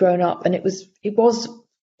 where he'd grown up, and it was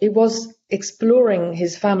exploring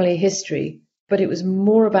his family history, but it was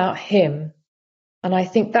more about him. And I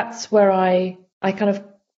think that's where I kind of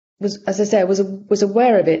was, as I say, was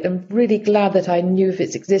aware of it and really glad that I knew of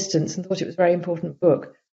its existence and thought it was a very important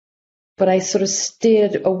book. But I sort of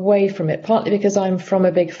steered away from it, partly because I'm from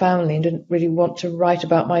a big family and didn't really want to write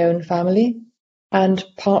about my own family, and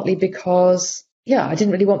partly because, I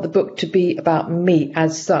didn't really want the book to be about me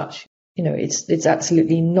as such. It's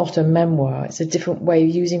absolutely not a memoir. It's a different way of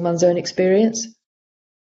using one's own experience.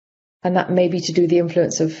 And that may be to do with the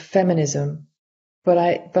influence of feminism. But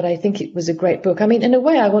I think it was a great book. I mean, in a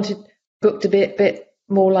way, I wanted the book to be a bit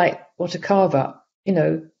more like What a Carve Up,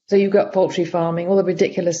 So you've got poultry farming, all the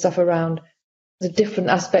ridiculous stuff around the different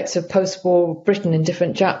aspects of post-war Britain in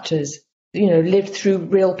different chapters, lived through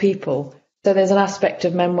real people. So there's an aspect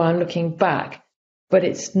of memoir and looking back, but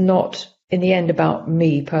it's not, in the end, about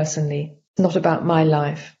me personally. It's not about my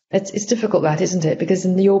life. It's difficult, that, isn't it? Because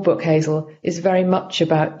in your book, Hazel, is very much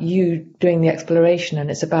about you doing the exploration,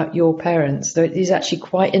 and it's about your parents. So it is actually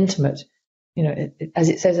quite intimate, as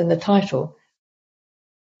it says in the title.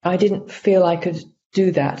 I didn't feel I could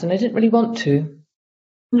do that, and I didn't really want to.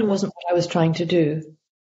 It wasn't what I was trying to do,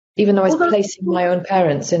 even though I was placing my own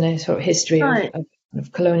parents in a sort of history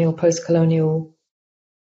of colonial, post-colonial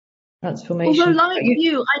transformation. Although, like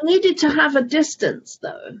you, I needed to have a distance,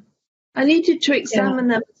 though. I needed to examine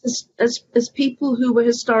them as people who were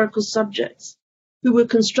historical subjects, who were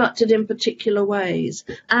constructed in particular ways,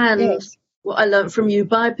 and what I learned from you,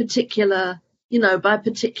 by particular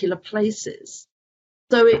places.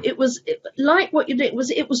 So it was like what you did.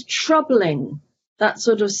 It was troubling, that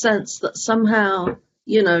sort of sense that somehow,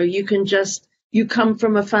 you come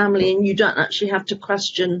from a family and you don't actually have to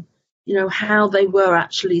question, how they were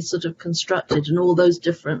actually sort of constructed and all those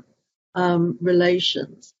different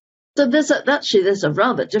relations. So there's a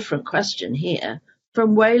rather different question here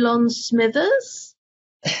from Waylon Smithers.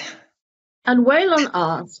 And Waylon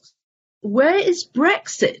asks, where is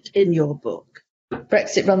Brexit in your book?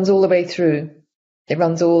 Brexit runs all the way through. It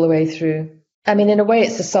runs all the way through. I mean, in a way,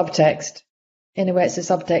 it's a subtext.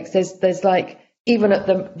 There's like, even at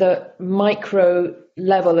the micro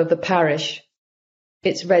level of the parish,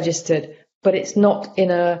 it's registered, but it's not in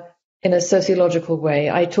a sociological way.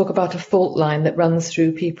 I talk about a fault line that runs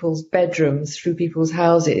through people's bedrooms, through people's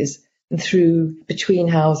houses, and through between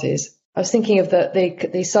houses. I was thinking of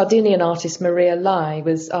the Sardinian artist Maria Lai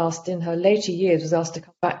was asked in her later years, was asked to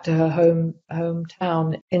come back to her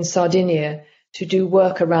hometown in Sardinia to do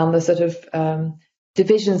work around the sort of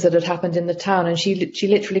divisions that had happened in the town. And she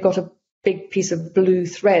literally got a big piece of blue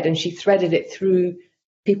thread and she threaded it through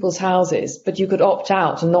people's houses. But you could opt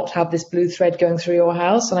out and not have this blue thread going through your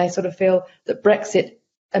house. And I sort of feel that Brexit,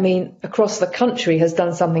 I mean, across the country has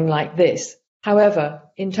done something like this. However,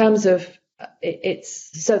 in terms of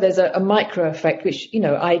there's a micro effect, which,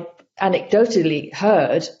 I anecdotally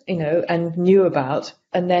heard, and knew about,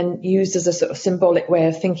 and then used as a sort of symbolic way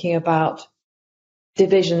of thinking about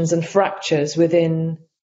divisions and fractures within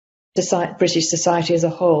British society as a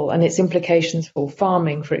whole and its implications for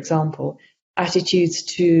farming, for example, attitudes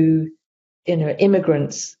to,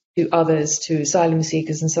 immigrants, to others, to asylum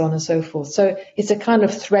seekers and so on and so forth. So it's a kind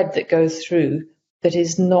of thread that goes through that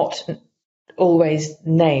is not always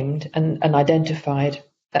named and identified.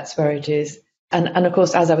 That's where it is. And of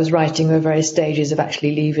course, as I was writing, there were various stages of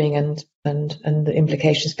actually leaving and the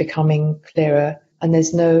implications becoming clearer. And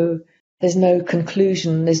there's no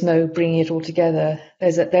conclusion. There's no bringing it all together.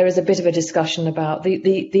 There is a bit of a discussion about the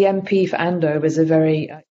MP for Andover is a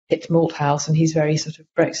very Pitt Malthouse, and he's very sort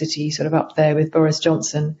of Brexity, sort of up there with Boris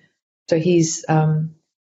Johnson. So he's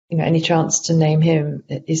any chance to name him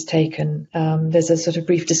is taken. There's a sort of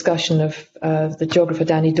brief discussion of the geographer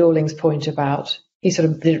Danny Dorling's point about, he sort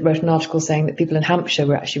of wrote an article saying that people in Hampshire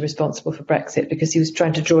were actually responsible for Brexit because he was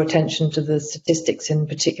trying to draw attention to the statistics in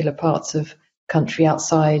particular parts of country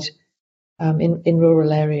outside in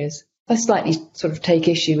rural areas. I slightly sort of take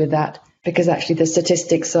issue with that because actually the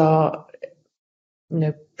statistics are,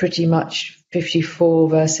 pretty much 54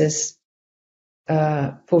 versus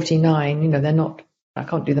 49. They're not, I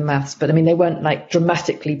can't do the maths, but I mean, they weren't like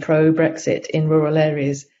dramatically pro-Brexit in rural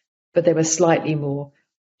areas, but they were slightly more.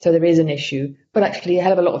 So there is an issue. But actually, a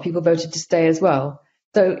hell of a lot of people voted to stay as well.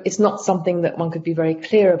 So it's not something that one could be very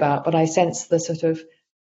clear about, but I sense the sort of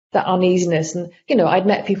that uneasiness. And, I'd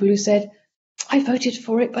met people who said, I voted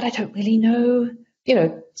for it, but I don't really know,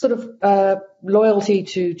 sort of loyalty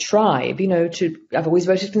to tribe, I've always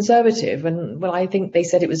voted Conservative. And, well, I think they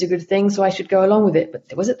said it was a good thing, so I should go along with it.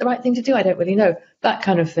 But was it the right thing to do? I don't really know. That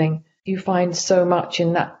kind of thing. You find so much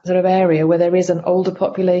in that sort of area where there is an older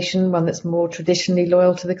population, one that's more traditionally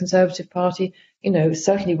loyal to the Conservative Party,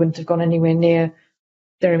 certainly wouldn't have gone anywhere near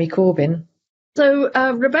Jeremy Corbyn. So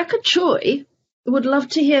Rebecca Choi would love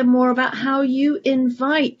to hear more about how you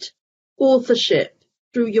invite authorship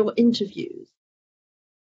through your interviews.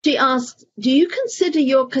 She asks, do you consider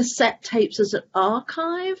your cassette tapes as an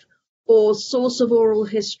archive or source of oral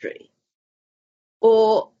history?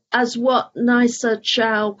 Or as what Nyssa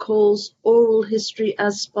Chow calls oral history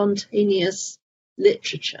as spontaneous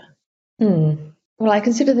literature? Well, I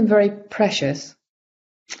consider them very precious.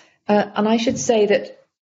 And I should say that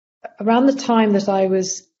around the time that I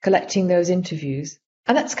was collecting those interviews,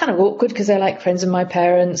 and that's kind of awkward because they're like friends of my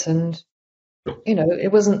parents and,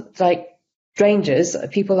 it wasn't like strangers,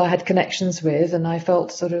 people I had connections with, and I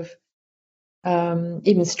felt sort of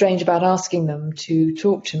even strange about asking them to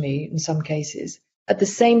talk to me in some cases. At the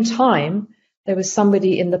same time, there was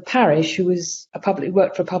somebody in the parish who was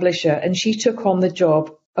worked for a publisher, and she took on the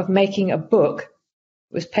job of making a book.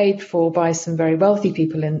 It was paid for by some very wealthy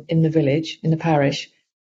people in the village, in the parish,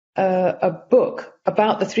 a book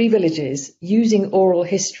about the three villages using oral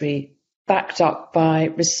history backed up by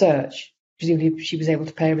research. Presumably she was able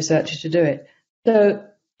to pay a researcher to do it. So,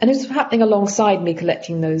 and it was happening alongside me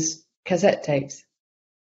collecting those cassette tapes.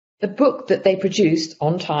 The book that they produced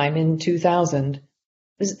on time in 2000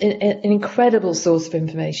 was an incredible source of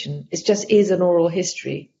information. It just is an oral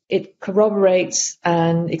history. It corroborates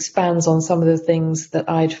and expands on some of the things that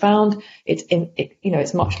I'd found.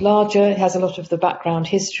 It's much larger. It has a lot of the background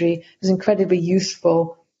history. It was incredibly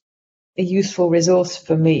useful, a useful resource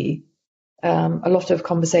for me. A lot of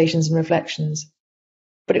conversations and reflections.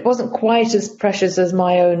 But it wasn't quite as precious as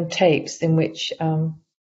my own tapes, in which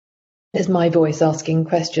is my voice asking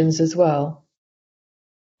questions as well.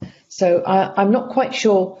 So I'm not quite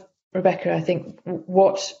sure, Rebecca, I think,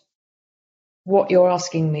 what you're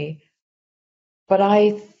asking me. But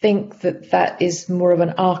I think that is more of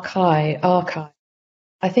an archive.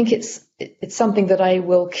 I think it's something that I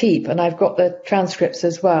will keep, and I've got the transcripts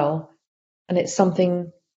as well. And it's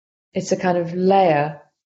a kind of layer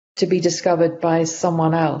to be discovered by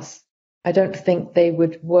someone else. I don't think they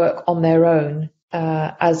would work on their own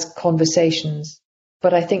as conversations.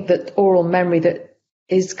 But I think that oral memory that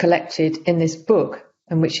is collected in this book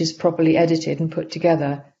and which is properly edited and put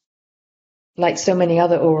together, like so many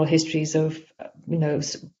other oral histories of,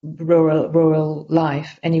 rural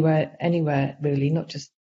life, anywhere really, not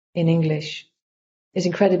just in English is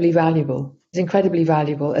incredibly valuable. It's incredibly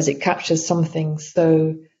valuable as it captures something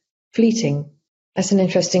so fleeting. That's an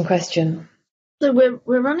interesting question. So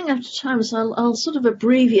we're running out of time, so I'll sort of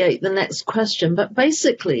abbreviate the next question. But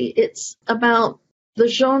basically, it's about the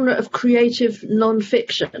genre of creative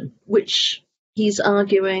non-fiction, which he's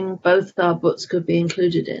arguing both our books could be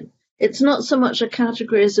included in. It's not so much a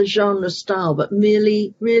category as a genre style, but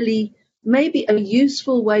merely, really, maybe a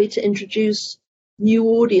useful way to introduce new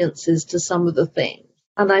audiences to some of the things.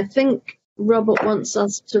 And I think Robert wants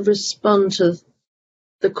us to respond to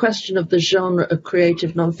the question of the genre of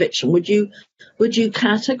creative nonfiction. Would you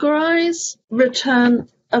categorize Return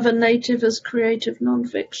of a Native as creative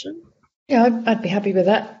nonfiction? Yeah, I'd be happy with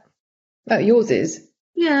that. Yours is?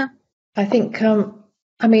 Yeah. I think, if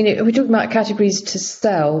we're talking about categories to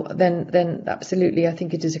sell, then absolutely, I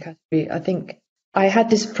think it is a category. I think I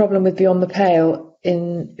had this problem with Beyond the Pale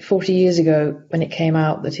 40 years ago when it came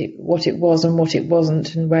out, that what it was and what it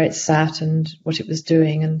wasn't, and where it sat and what it was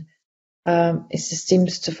doing, and it just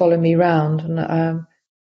seems to follow me around. And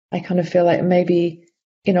I kind of feel like maybe,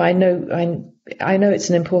 I know it's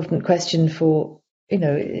an important question for,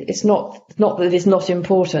 it's not that it's not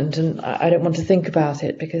important, and I don't want to think about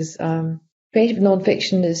it, because creative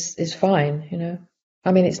nonfiction is fine.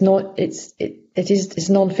 It's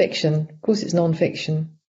nonfiction. Of course, it's nonfiction,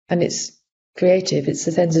 and it's creative. It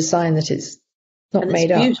sends a sign that it's not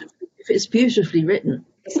made up. If it's beautifully written,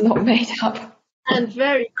 it's not made up, and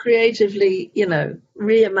very creatively,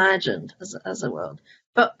 reimagined as a world.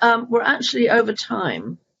 But we're actually over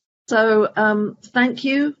time, so thank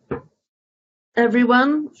you,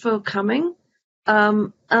 everyone, for coming,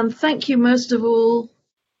 and thank you most of all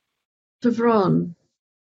to Vron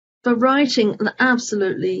for writing an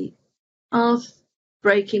absolutely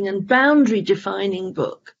earth-breaking and boundary-defining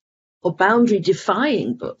book, or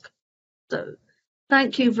boundary-defying book. So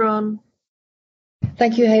thank you, Vron.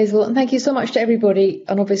 Thank you, Hazel, and thank you so much to everybody.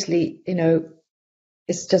 And obviously,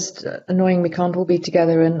 it's just annoying we can't all be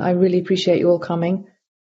together, and I really appreciate you all coming.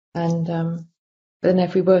 And then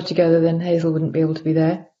if we were together, then Hazel wouldn't be able to be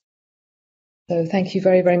there. So thank you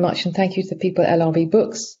very, very much, and thank you to the people at LRB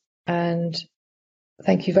Books, and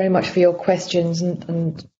thank you very much for your questions,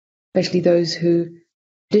 and especially those who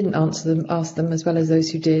didn't ask them, as well as those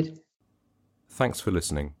who did. Thanks for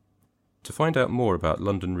listening. To find out more about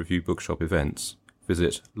London Review Bookshop events,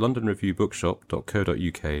 visit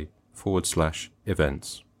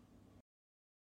londonreviewbookshop.co.uk/events.